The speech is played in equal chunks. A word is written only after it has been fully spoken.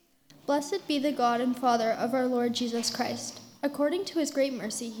Blessed be the God and Father of our Lord Jesus Christ. According to his great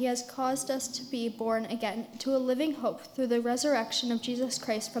mercy, he has caused us to be born again to a living hope through the resurrection of Jesus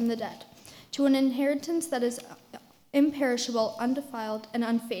Christ from the dead, to an inheritance that is imperishable, undefiled, and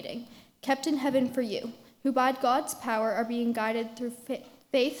unfading, kept in heaven for you, who by God's power are being guided through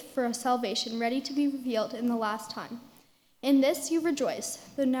faith for a salvation ready to be revealed in the last time. In this you rejoice,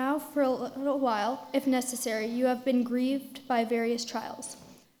 though now for a little while, if necessary, you have been grieved by various trials,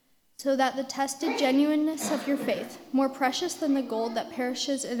 so that the tested genuineness of your faith, more precious than the gold that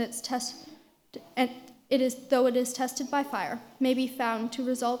perishes in its test, though it is tested by fire, may be found to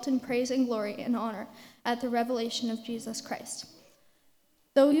result in praise and glory and honor at the revelation of Jesus Christ.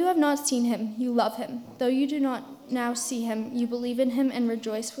 Though you have not seen him, you love him. Though you do not now see him, you believe in him and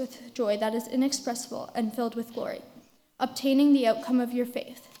rejoice with joy that is inexpressible and filled with glory, obtaining the outcome of your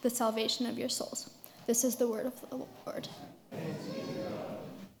faith, the salvation of your souls. This is the word of the Lord.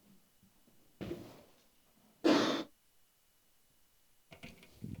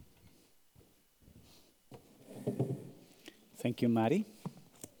 Thank you, Mari.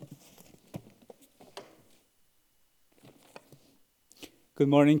 Good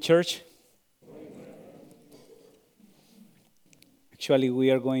morning, church. Actually,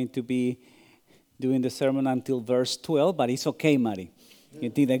 we are going to be doing the sermon until verse 12, but it's okay, Mari. You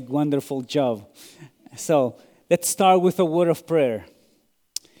did a wonderful job. So let's start with a word of prayer.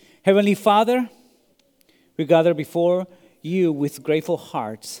 Heavenly Father, we gather before you with grateful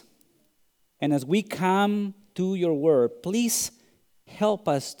hearts. And as we come to your word, please help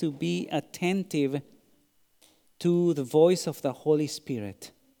us to be attentive to the voice of the Holy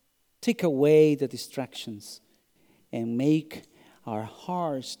Spirit. Take away the distractions and make our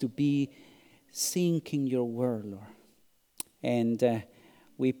hearts to be sinking your word, Lord. And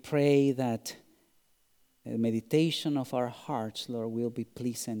we pray that the meditation of our hearts, Lord, will be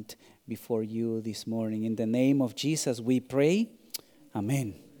pleasant before you this morning. In the name of Jesus, we pray.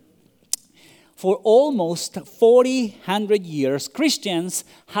 Amen. For almost 400 years, Christians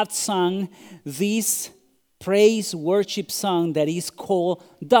have sung this praise worship song that is called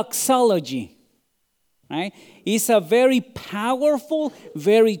doxology. Right? It's a very powerful,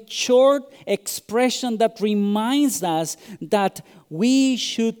 very short expression that reminds us that we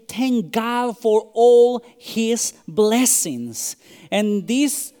should thank God for all his blessings. And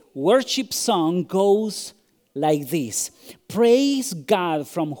this worship song goes like this. Praise God,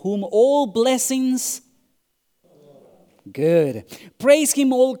 from whom all blessings. Good. Praise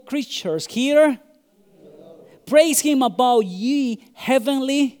him, all creatures here. Praise him above ye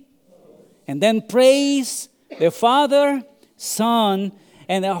heavenly. And then praise the Father, Son,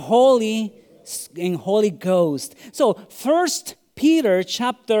 and the Holy Ghost. So 1 Peter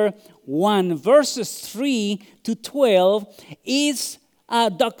chapter 1, verses 3 to 12 is a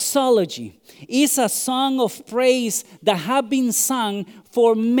doxology. It's a song of praise that have been sung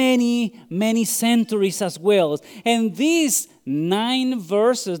for many, many centuries as well. And these 9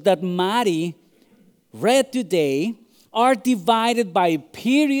 verses that Mari read today are divided by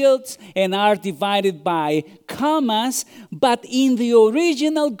periods and are divided by commas, but in the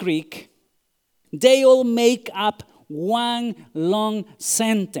original Greek, they all make up one long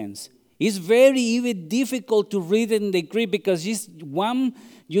sentence. It's very even difficult to read it in the Greek because it's one,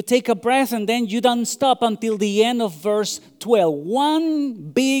 you take a breath and then you don't stop until the end of verse 12.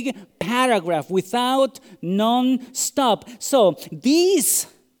 One big paragraph without non-stop. So this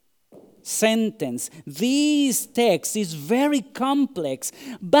sentence, this text is very complex,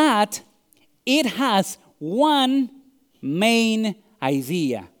 but it has one main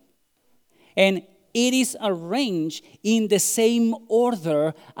idea. And it is arranged in the same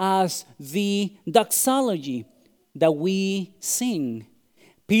order as the doxology that we sing.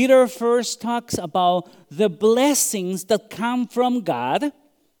 Peter first talks about the blessings that come from God,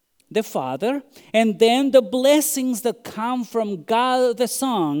 the Father, and then the blessings that come from God the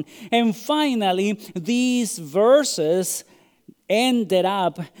Son. And finally, these verses ended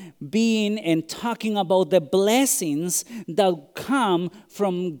up being and talking about the blessings that come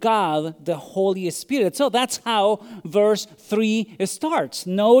from God, the Holy Spirit. So that's how verse 3 starts.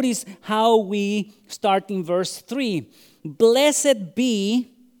 Notice how we start in verse 3. Blessed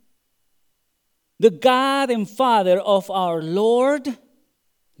be the God and Father of our Lord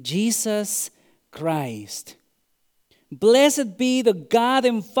Jesus Christ. Blessed be the God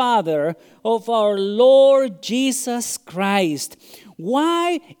and Father of our Lord Jesus Christ.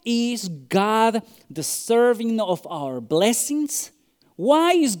 Why is God deserving of our blessings?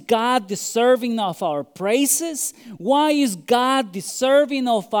 Why is God deserving of our praises? Why is God deserving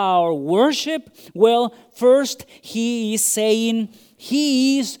of our worship? Well, first, He is saying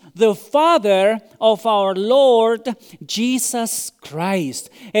He is the Father of our Lord Jesus Christ.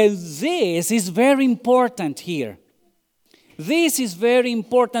 And this is very important here. This is very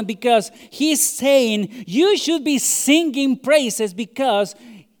important because He's saying you should be singing praises because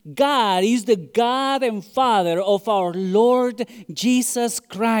God is the God and Father of our Lord Jesus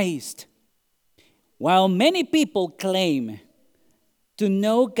Christ. While many people claim to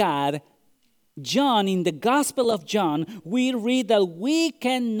know God, John, in the Gospel of John, we read that we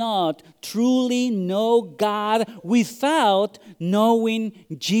cannot truly know God without knowing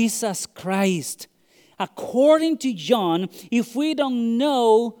Jesus Christ. According to John, if we don't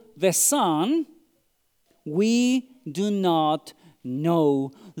know the Son, we do not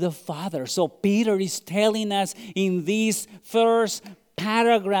know the Father. So Peter is telling us in this first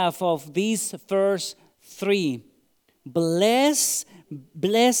paragraph of these first 3, Blessed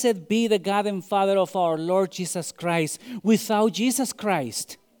be the God and Father of our Lord Jesus Christ. Without Jesus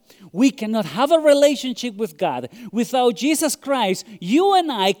Christ, we cannot have a relationship with God. Without Jesus Christ, you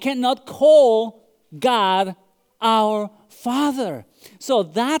and I cannot call God our Father. So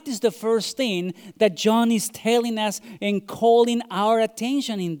that is the first thing that John is telling us and calling our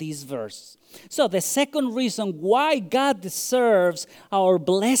attention in this verse. So the second reason why God deserves our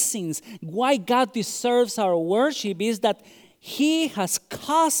blessings, why God deserves our worship is that He has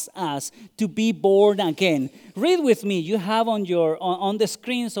caused us to be born again. Read with me. You have on the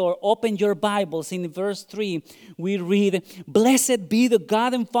screens or open your Bibles. In verse 3, we read, Blessed be the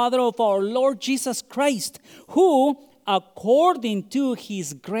God and Father of our Lord Jesus Christ, who, according to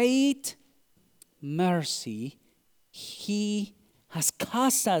His great mercy, He has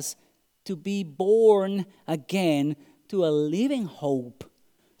caused us to be born again to a living hope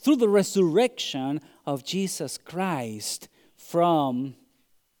through the resurrection of Jesus Christ from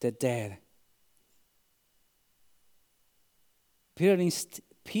the dead. Peter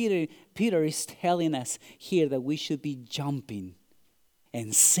is telling us here that we should be jumping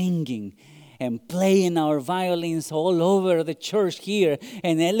and singing and playing our violins all over the church here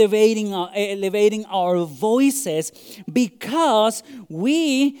and elevating our voices because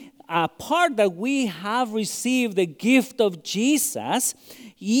part that we have received the gift of Jesus,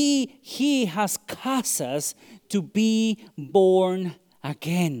 He has caused us to be born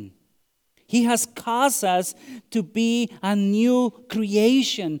again. He has caused us to be a new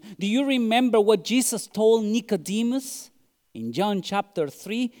creation. Do you remember what Jesus told Nicodemus in John chapter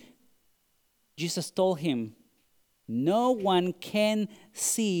 3? Jesus told him, no one can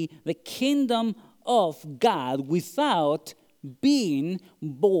see the kingdom of God without being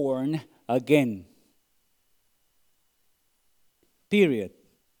born again. Period.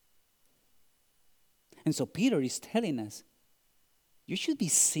 And so Peter is telling us, you should be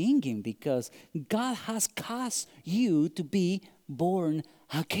singing because God has caused you to be born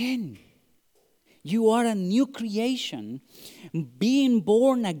again. You are a new creation. Being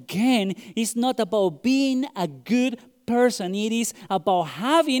born again is not about being a good person. It is about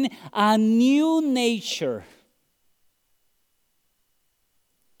having a new nature.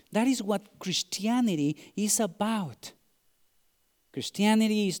 That is what Christianity is about.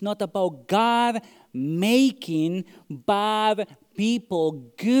 Christianity is not about God making bad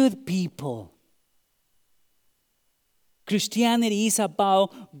people good people. Christianity is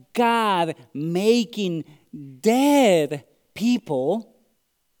about God making dead people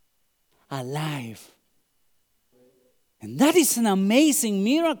alive. And that is an amazing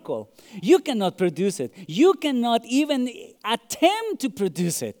miracle. You cannot produce it. You cannot even attempt to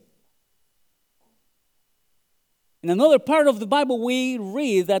produce it. In another part of the Bible, we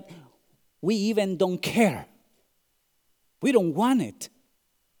read that we even don't care. We don't want it.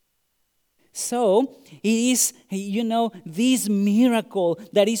 So it is, this miracle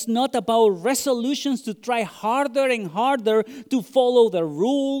that is not about resolutions to try harder and harder to follow the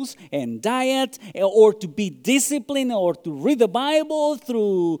rules and diet or to be disciplined or to read the Bible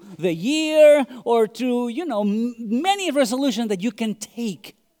through the year or through, many resolutions that you can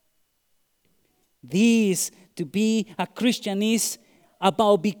take. This, to be a Christian, is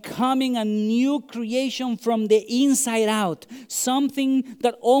about becoming a new creation from the inside out. Something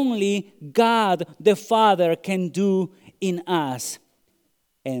that only God the Father can do in us.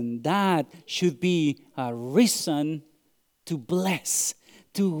 And that should be a reason to bless,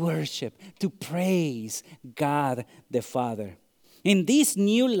 to worship, to praise God the Father. In this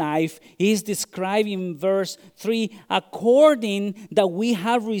new life is described in verse 3, according that we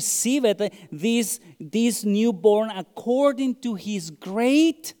have received this newborn according to his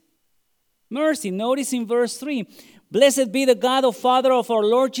great mercy. Notice in verse 3, blessed be the God and Father of our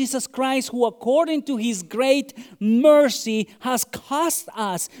Lord Jesus Christ, who according to his great mercy has caused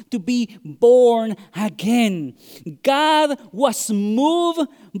us to be born again. God was moved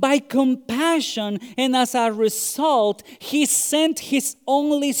by compassion, and as a result, he sent his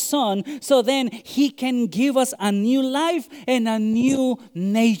only Son so then he can give us a new life and a new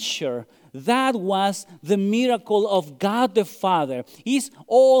nature. That was the miracle of God the Father. It's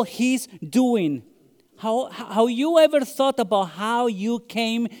all he's doing. How you ever thought about how you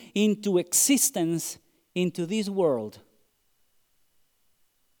came into existence into this world?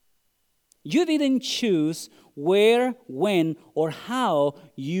 You didn't choose where, when, or how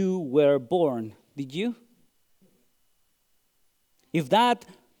you were born, did you? If that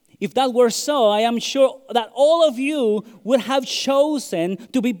were so, I am sure that all of you would have chosen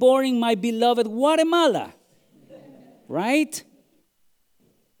to be born in my beloved Guatemala, right?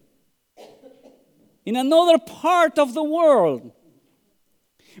 In another part of the world.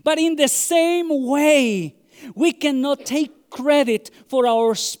 But in the same way, we cannot take credit for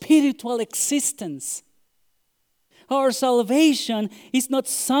our spiritual existence. Our salvation is not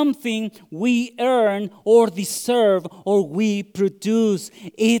something we earn or deserve or we produce.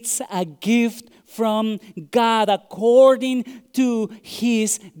 It's a gift from God according to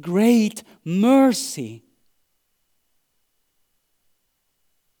his great mercy.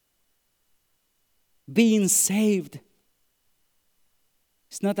 Being saved,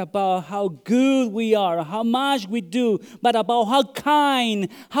 it's not about how good we are, how much we do, but about how kind,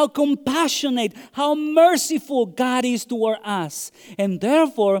 how compassionate, how merciful God is toward us. And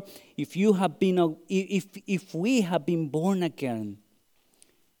therefore, if we have been born again,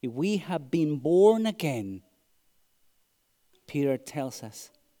 Peter tells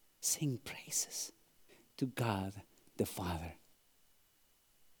us, sing praises to God the Father.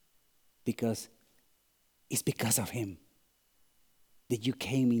 Because it's because of him that you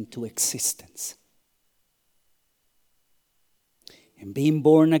came into existence. And being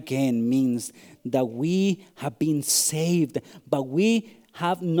born again means that we have been saved, but we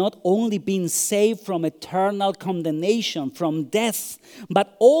have not only been saved from eternal condemnation, from death,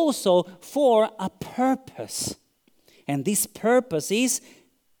 but also for a purpose. And this purpose is,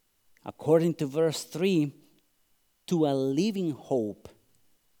 according to verse 3, to a living hope.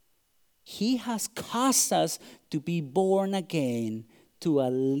 He has caused us to be born again to a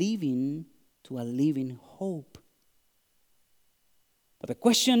living hope. But the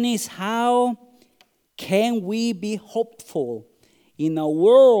question is, how can we be hopeful in a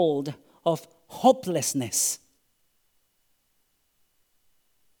world of hopelessness?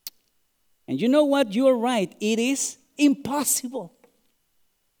 And you know what? You're right. It is impossible.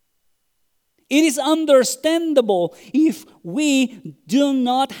 It is understandable if we do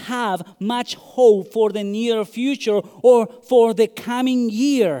not have much hope for the near future or for the coming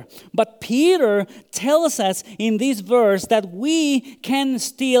year. But Peter tells us in this verse that we can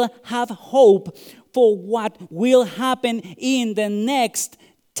still have hope for what will happen in the next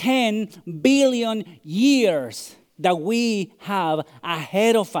 10 billion years that we have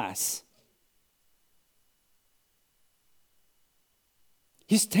ahead of us.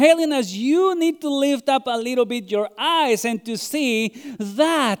 He's telling us you need to lift up a little bit your eyes and to see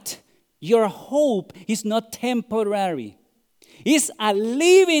that your hope is not temporary. It's a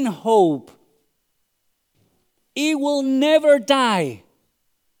living hope. It will never die.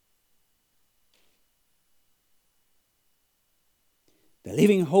 The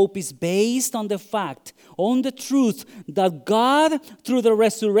living hope is based on the fact, on the truth that God, through the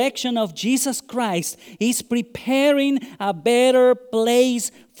resurrection of Jesus Christ, is preparing a better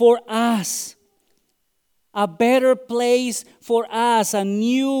place for us. A better place for us, a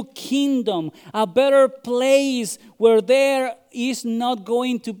new kingdom, a better place where there is not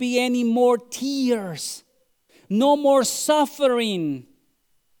going to be any more tears, no more suffering.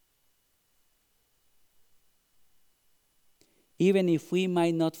 Even if we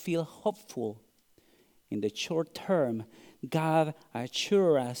might not feel hopeful in the short term, God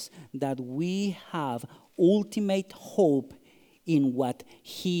assures us that we have ultimate hope in what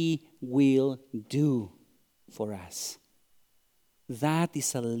He will do for us. That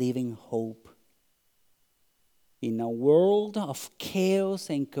is a living hope. In a world of chaos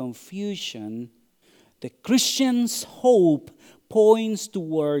and confusion, the Christian's hope points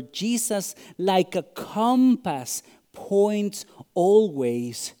toward Jesus like a compass points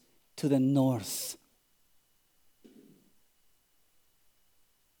always to the north.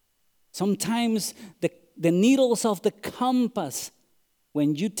 Sometimes the needles of the compass,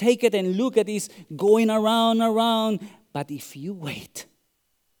 when you take it and look at it, is going around. But if you wait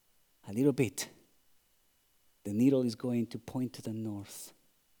a little bit, the needle is going to point to the north.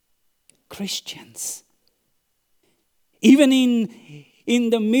 Christians, even in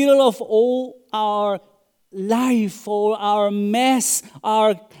the middle of all our life, all our mess,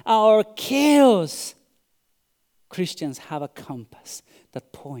 our chaos, Christians have a compass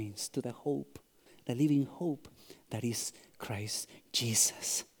that points to the hope, the living hope that is Christ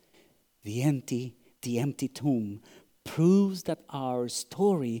Jesus. The empty tomb proves that our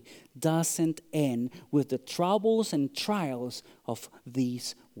story doesn't end with the troubles and trials of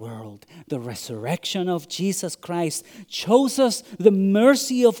this world. The resurrection of Jesus Christ shows us the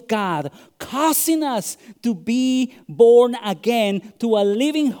mercy of God, causing us to be born again to a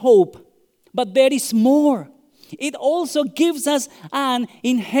living hope. But there is more. It also gives us an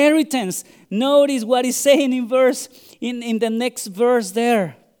inheritance. Notice what he's saying in the next verse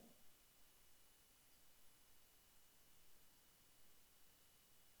there.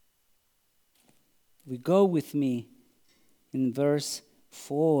 We go with me in verse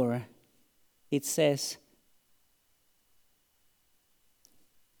 4. It says,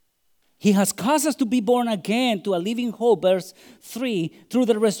 He has caused us to be born again to a living hope, verse 3, through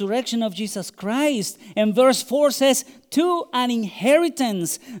the resurrection of Jesus Christ. And verse 4 says, to an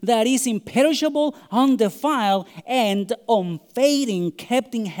inheritance that is imperishable, undefiled, and unfading,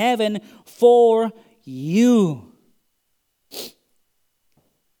 kept in heaven for you.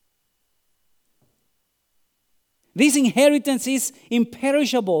 This inheritance is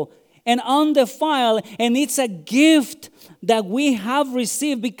imperishable and undefiled, and it's a gift that we have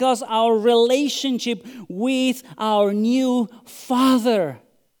received because our relationship with our new Father.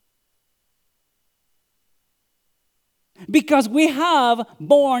 Because we have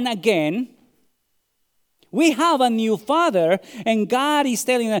born again, we have a new Father, and God is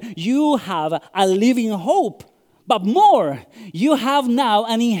telling us, you have a living hope. But more, you have now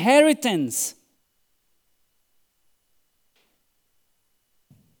an inheritance.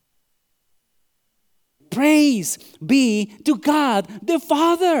 Praise be to God the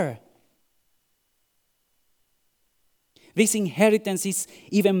Father. This inheritance is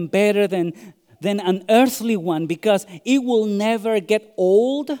even better than an earthly one because it will never get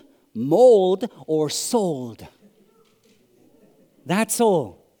old, mold, or sold. That's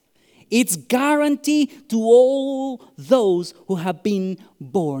all. It's guaranteed to all those who have been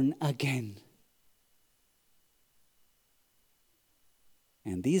born again.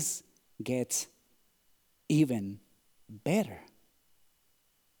 And this gets even better.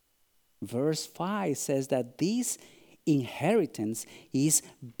 Verse 5 says that this inheritance is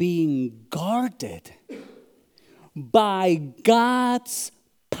being guarded by God's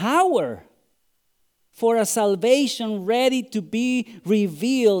power for a salvation ready to be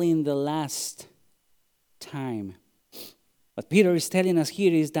revealed in the last time. What Peter is telling us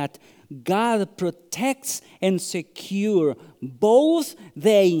here is that God protects and secures both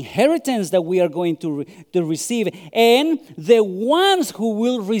the inheritance that we are going to receive and the ones who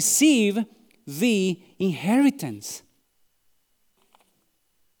will receive the inheritance.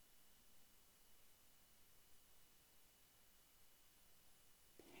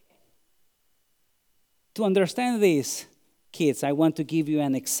 To understand this, kids, I want to give you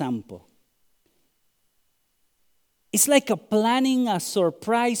an example. It's like planning a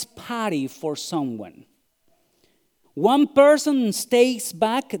surprise party for someone. One person stays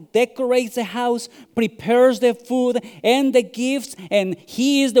back, decorates the house, prepares the food and the gifts, and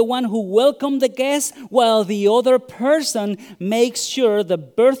he is the one who welcomes the guests, while the other person makes sure the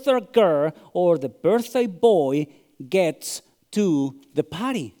birthday girl or the birthday boy gets to the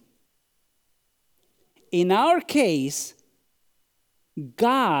party. In our case,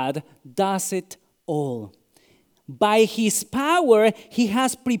 God does it all. By His power, He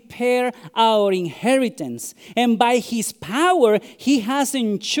has prepared our inheritance. And by His power, He has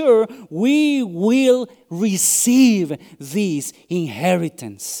ensured we will receive this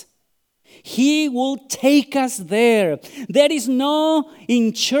inheritance. He will take us there. There is no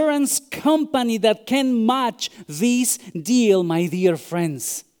insurance company that can match this deal, my dear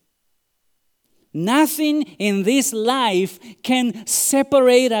friends. Nothing in this life can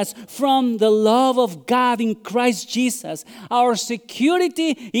separate us from the love of God in Christ Jesus. Our security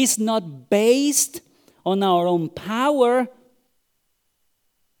is not based on our own power,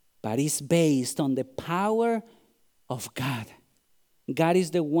 but is based on the power of God. God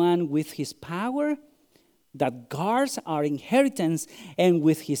is the one with His power that guards our inheritance, and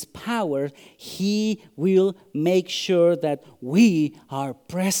with his power, he will make sure that we are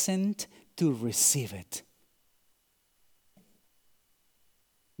present to receive it.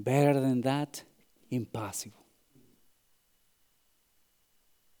 Better than that, impossible.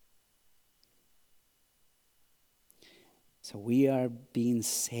 So we are being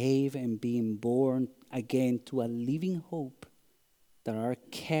saved and being born again to a living hope that are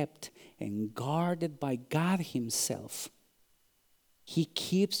kept and guarded by God himself. He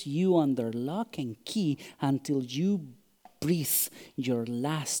keeps you under lock and key until you breathe your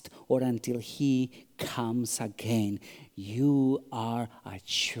last or until he comes again. You are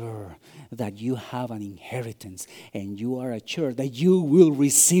assured that you have an inheritance, and you are assured that you will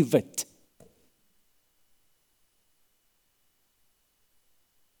receive it.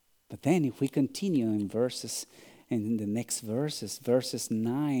 But then if we continue in the next verses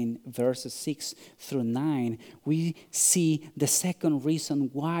 6 through 9, we see the second reason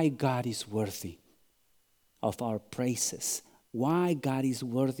why God is worthy of our praises, why God is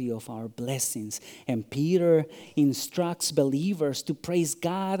worthy of our blessings. And Peter instructs believers to praise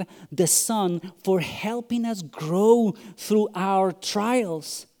God the Son for helping us grow through our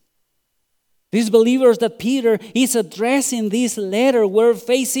trials. These believers that Peter is addressing this letter were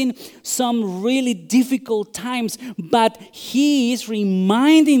facing some really difficult times, but he is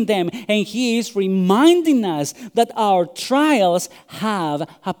reminding them and he is reminding us that our trials have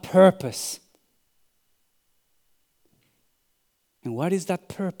a purpose. And what is that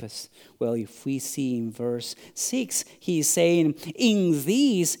purpose? Well, if we see in verse 6, he is saying, "In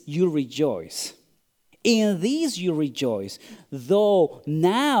these you rejoice. In these you rejoice, though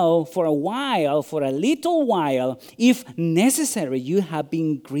now for a while, for a little while, if necessary, you have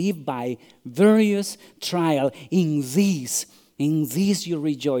been grieved by various trials. In these you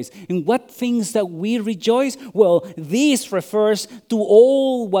rejoice." In what things that we rejoice? Well, this refers to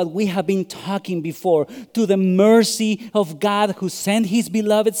all what we have been talking before, to the mercy of God who sent his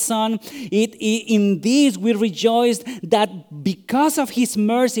beloved Son. In this we rejoice that because of his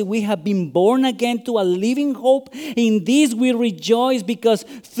mercy we have been born again to a living hope. In this we rejoice because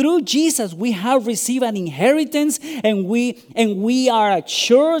through Jesus we have received an inheritance, and we are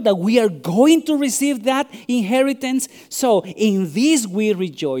assured that we are going to receive that inheritance. So in this we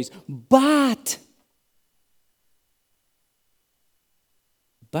rejoice, but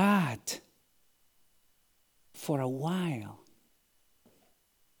for a while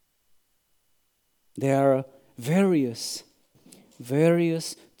there are various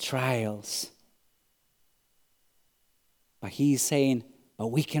trials. But he is saying, but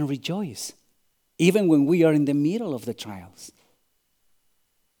we can rejoice even when we are in the middle of the trials.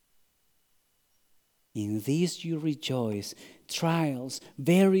 In this you rejoice. Trials,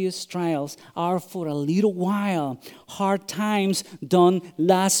 various trials, are for a little while. Hard times don't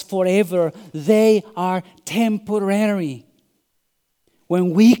last forever. They are temporary.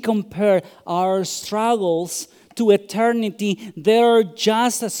 When we compare our struggles to eternity, they're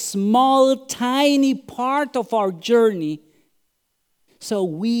just a small, tiny part of our journey. So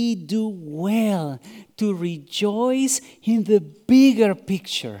we do well to rejoice in the bigger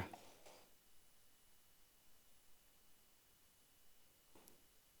picture.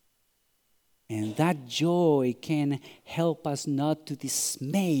 And that joy can help us not to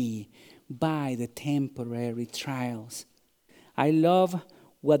dismay by the temporary trials. I love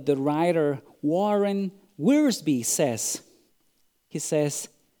what the writer Warren Wiersbe says. He says,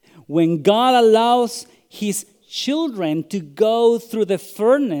 when God allows his children to go through the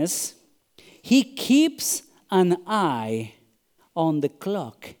furnace, he keeps an eye on the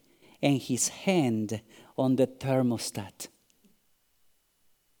clock and his hand on the thermostat.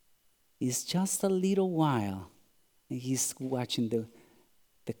 It's just a little while, and he's watching the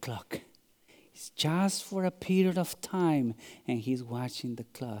clock. It's just for a period of time, and he's watching the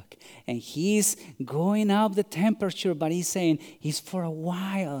clock. And he's going up the temperature, but he's saying it's for a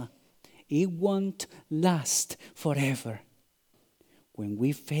while. It won't last forever. When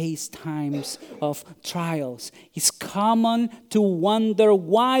we face times of trials, it's common to wonder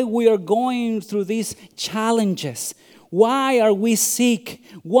why we are going through these challenges. Why are we sick?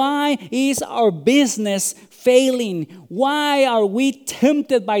 Why is our business failing? Why are we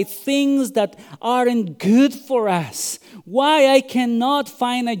tempted by things that aren't good for us? Why I cannot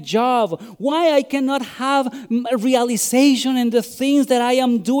find a job? Why I cannot have a realization in the things that I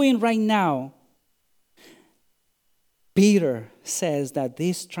am doing right now? Peter says that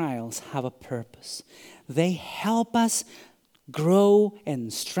these trials have a purpose. They help us grow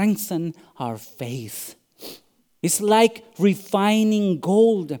and strengthen our faith. It's like refining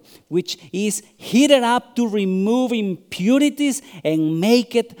gold, which is heated up to remove impurities and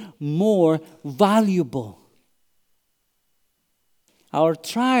make it more valuable. Our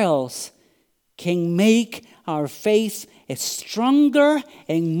trials can make our faith stronger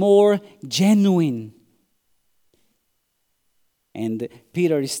and more genuine. And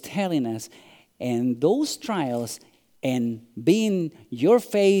Peter is telling us, and those trials and being your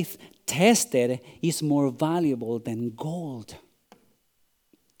faith tested is more valuable than gold.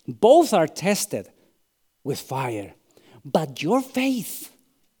 Both are tested with fire, but your faith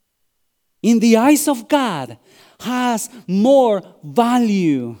in the eyes of God has more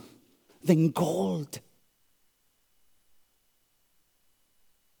value than gold.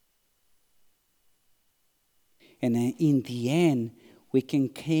 And in the end, we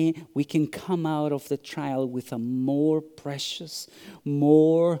can come out of the trial with a more precious,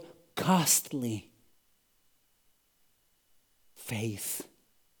 more costly faith.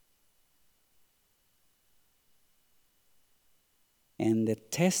 And the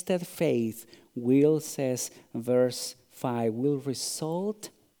tested faith will, says verse 5, will result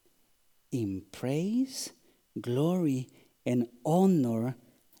in praise, glory, and honor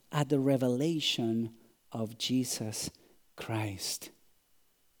at the revelation of Jesus Christ.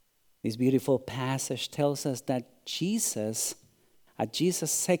 This beautiful passage tells us that Jesus, at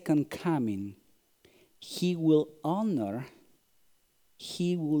Jesus' second coming, he will honor,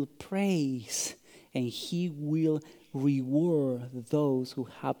 he will praise, and he will reward those who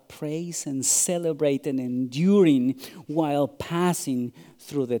have praised and celebrated and enduring while passing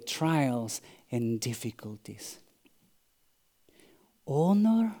through the trials and difficulties.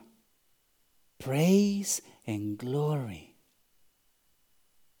 Honor, praise, and glory.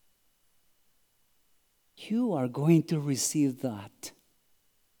 You are going to receive that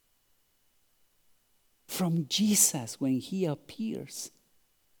from Jesus when he appears.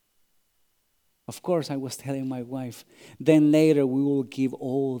 Of course, I was telling my wife, then later we will give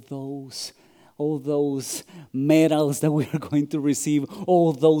all those medals that we are going to receive,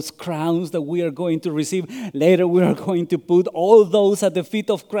 all those crowns that we are going to receive. Later we are going to put all those at the feet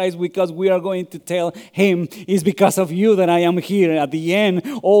of Christ because we are going to tell him, it's because of you that I am here. At the end,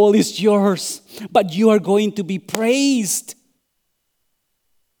 all is yours, but you are going to be praised.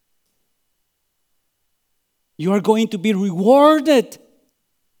 You are going to be rewarded.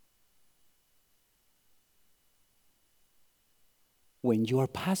 When you are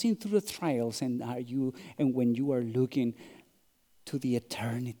passing through the trials and when you are looking to the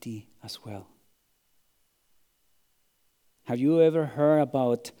eternity as well. Have you ever heard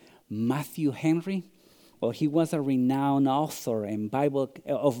about Matthew Henry? Well, he was a renowned author and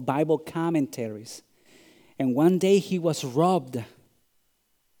of Bible commentaries. And one day he was robbed.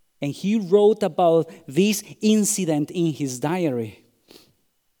 And he wrote about this incident in his diary.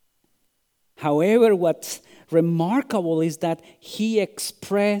 However, what's remarkable is that he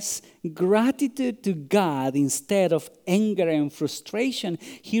expressed gratitude to God instead of anger and frustration.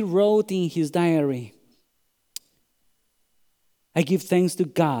 He wrote in his diary, I give thanks to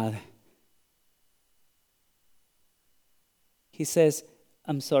God. He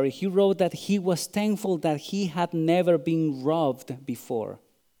wrote that he was thankful that he had never been robbed before.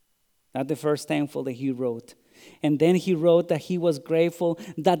 That's the first thankful that he wrote. And then he wrote that he was grateful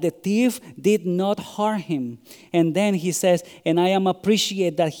that the thief did not harm him. And then he says, and I am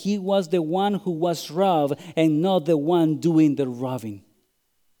appreciate that he was the one who was robbed and not the one doing the robbing.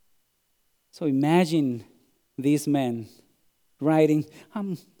 So imagine this man writing,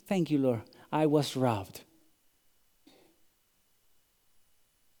 thank you, Lord, I was robbed.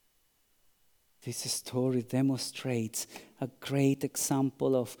 This story demonstrates a great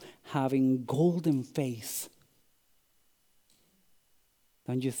example of having golden faith.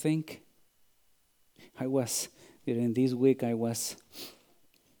 Don't you think? During this week, I was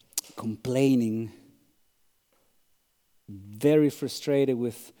complaining, very frustrated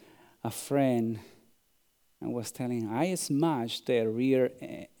with a friend. I was telling him, I smashed the rear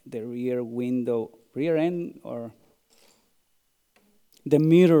end, or the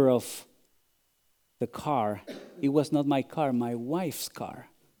mirror of the car. It was not my car, my wife's car,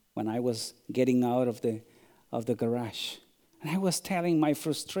 when I was getting out of the garage. And I was telling my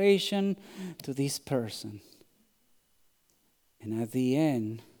frustration to this person. And at the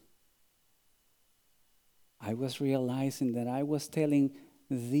end, I was realizing that I was telling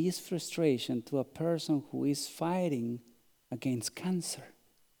this frustration to a person who is fighting against cancer.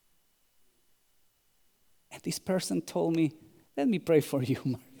 And this person told me, let me pray for you,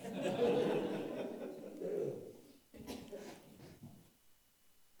 Mark.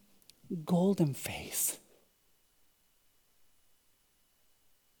 Golden faith.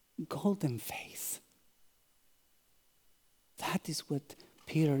 golden faith. That is what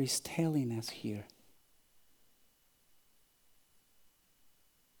Peter is telling us here.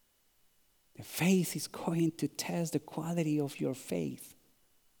 The faith is going to test the quality of your faith.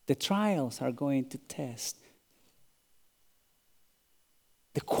 The trials are going to test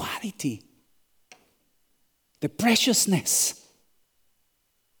the quality, the preciousness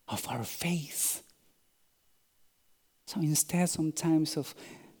of our faith. So instead sometimes of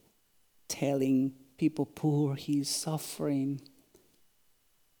telling people, poor, he's suffering,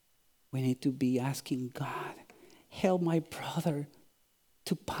 we need to be asking God, help my brother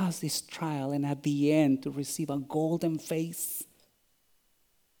to pass this trial and at the end to receive a golden faith.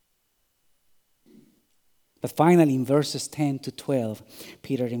 But finally, in verses 10 to 12,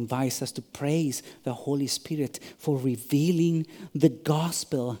 Peter invites us to praise the Holy Spirit for revealing the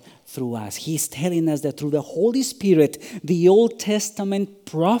gospel through us. He's telling us that through the Holy Spirit, the Old Testament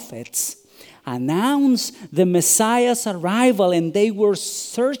prophets announced the Messiah's arrival, and they were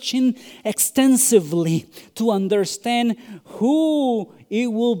searching extensively to understand who it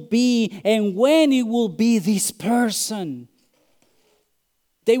will be and when it will be this person.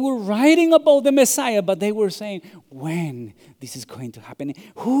 They were writing about the Messiah, but they were saying, when this is going to happen?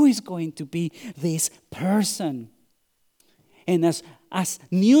 Who is going to be this person? And as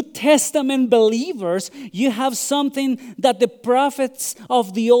New Testament believers, you have something that the prophets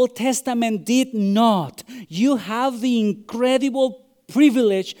of the Old Testament did not. You have the incredible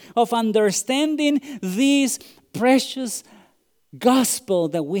privilege of understanding this precious gospel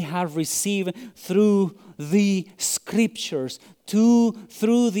that we have received through the scriptures,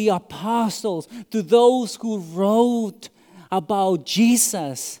 through the apostles, to those who wrote about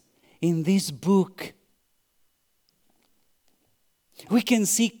Jesus in this book. We can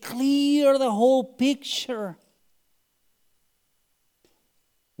see clear the whole picture.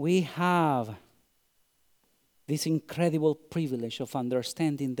 We have this incredible privilege of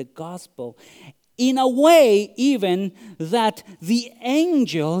understanding the gospel in a way even that the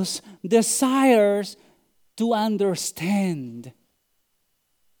angels desires to understand.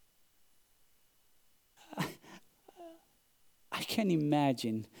 I can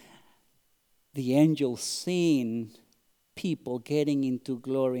imagine the angels seeing people getting into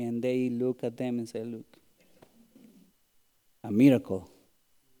glory, and they look at them and say, look, a miracle.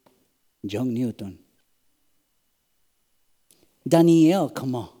 John Newton. Daniel,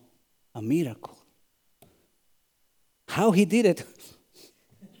 come on, a miracle. How he did it,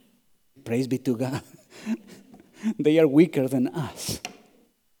 praise be to God. They are weaker than us.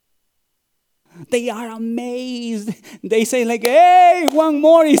 They are amazed. They say like, hey, one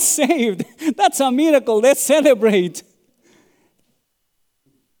more is saved. That's a miracle. Let's celebrate.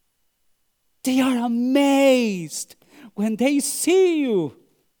 They are amazed when they see you.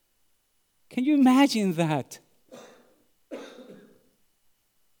 Can you imagine that?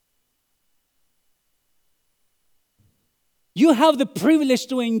 You have the privilege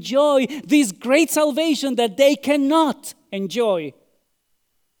to enjoy this great salvation that they cannot enjoy.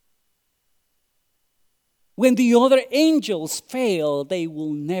 When the other angels fail, they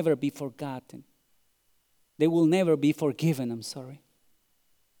will never be forgotten. They will never be forgiven, I'm sorry.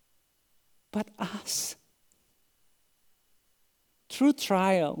 But us, through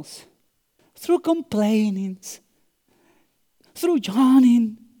trials, through complainings, through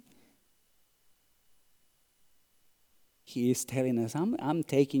yawning, He is telling us, I'm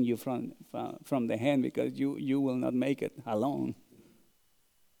taking you from the hand because you will not make it alone.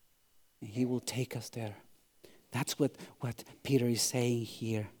 And He will take us there. That's what Peter is saying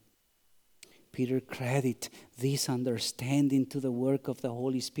here. Peter credit this understanding to the work of the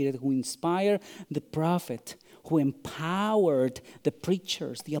Holy Spirit who inspired the prophet, who empowered the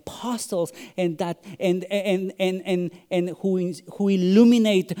preachers, the apostles, and who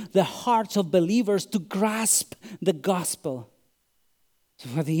illuminate the hearts of believers to grasp the gospel. So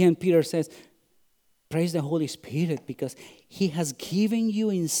at the end, Peter says, praise the Holy Spirit because He has given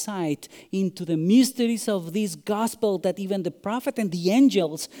you insight into the mysteries of this gospel that even the prophet and the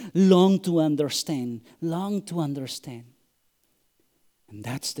angels long to understand. And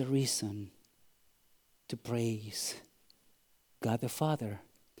that's the reason to praise God the Father,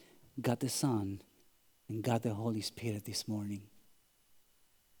 God the Son, and God the Holy Spirit this morning.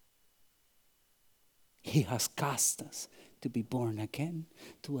 He has caused us to be born again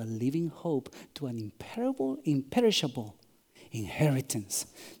to a living hope, to an imperishable inheritance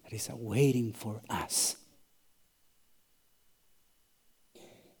that is awaiting for us.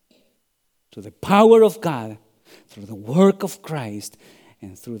 Through the power of God, through the work of Christ,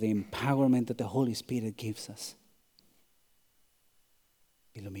 and through the empowerment that the Holy Spirit gives us.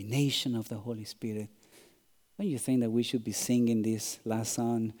 illumination of the Holy Spirit. Don't you think that we should be singing this last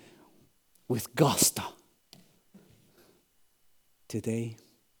song with gusto today?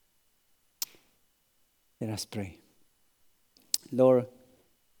 Let us pray. Lord,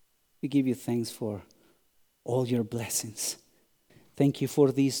 we give you thanks for all your blessings. Thank you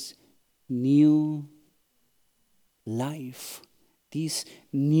for this new life, this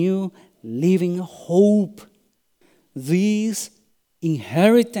new living hope, this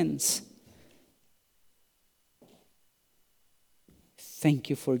inheritance. Thank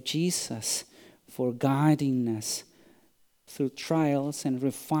you for Jesus, for guiding us through trials and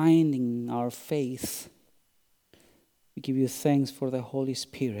refining our faith. We give you thanks for the Holy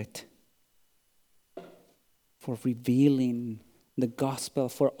Spirit, for revealing the gospel,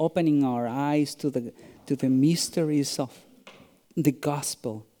 for opening our eyes to the mysteries of the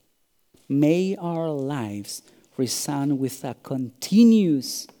gospel. May our lives resound with a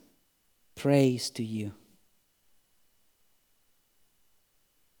continuous praise to you.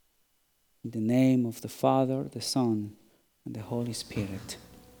 In the name of the Father, the Son, and the Holy Spirit.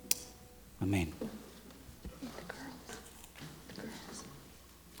 Amen.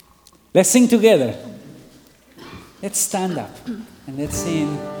 Let's sing together. Let's stand up and let's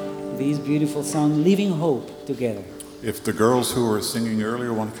sing this beautiful song, Living Hope, together. If the girls who were singing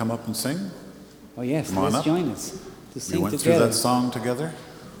earlier want to come up and sing, Oh yes, come on let's up. join us to We sing went together. through that song together.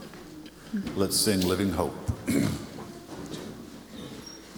 Let's sing Living Hope.